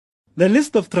The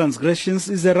list of transgressions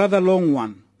is a rather long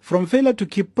one, from failure to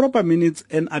keep proper minutes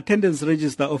and attendance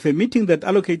register of a meeting that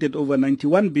allocated over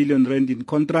 91 billion rand in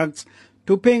contracts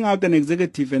to paying out an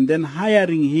executive and then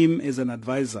hiring him as an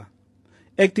advisor.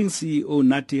 Acting CEO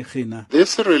Nati Khina.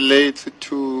 This relates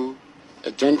to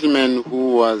a gentleman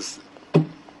who was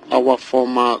our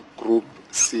former group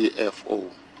CFO.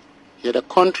 He had a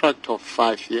contract of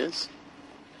 5 years.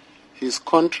 His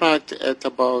contract at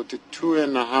about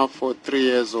 2.5 or 3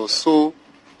 years or so,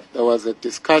 there was a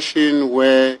discussion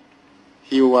where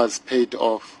he was paid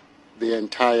off the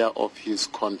entire of his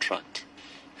contract.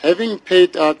 Having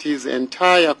paid out his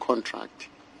entire contract,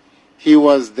 he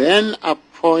was then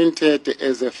appointed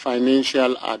as a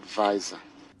financial advisor.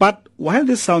 But while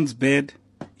this sounds bad,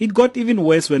 it got even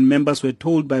worse when members were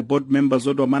told by board member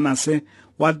Zodwa Manase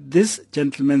what this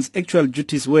gentleman's actual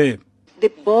duties were. The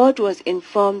board was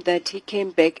informed that he came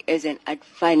back as a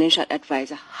financial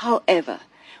advisor. However,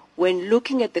 when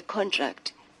looking at the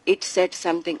contract, it said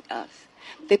something else.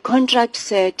 The contract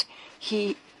said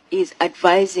he is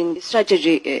advising the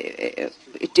strategy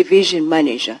division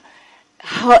manager.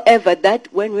 However,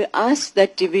 that when we asked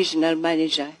that divisional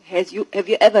manager, have you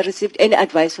ever received any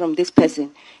advice from this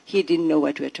person? He didn't know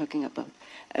what we were talking about.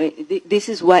 This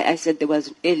is why I said there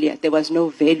was no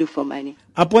value for money.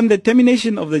 Upon the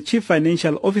termination of the chief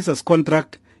financial officer's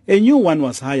contract, a new one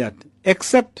was hired,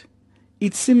 except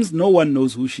it seems no one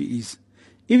knows who she is.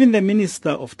 Even the Minister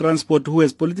of Transport, who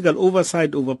has political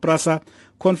oversight over PRASA,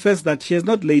 confessed that she has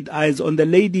not laid eyes on the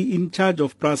lady in charge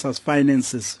of PRASA's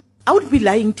finances. I would be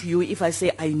lying to you if I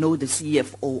say I know the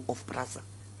CFO of PRASA.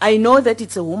 I know that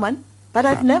it's a woman, but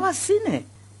I've never seen her.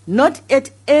 Not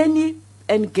at any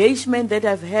engagement that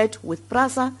I've had with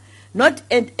PRASA, not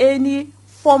at any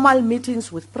formal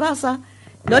meetings with PRASA,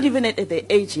 not even at the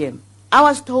AGM. I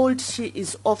was told she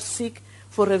is off sick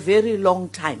for a very long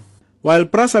time. While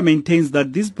PRASA maintains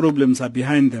that these problems are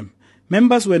behind them,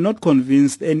 members were not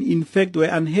convinced and in fact were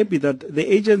unhappy that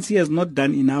the agency has not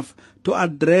done enough to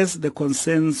address the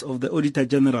concerns of the Auditor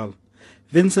General.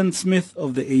 Vincent Smith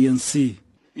of the ANC.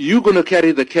 You're going to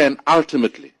carry the can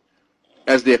ultimately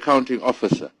as the accounting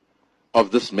officer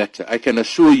of this matter. I can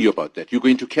assure you about that. You're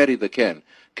going to carry the can.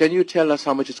 Can you tell us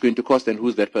how much it's going to cost and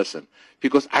who's that person?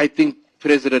 Because I think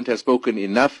President has spoken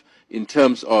enough in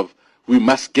terms of we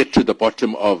must get to the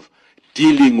bottom of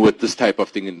dealing with this type of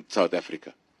thing in South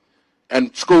Africa.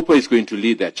 And Scopa is going to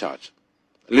lead that charge.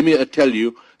 Let me tell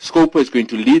you, Scopa is going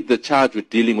to lead the charge with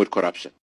dealing with corruption.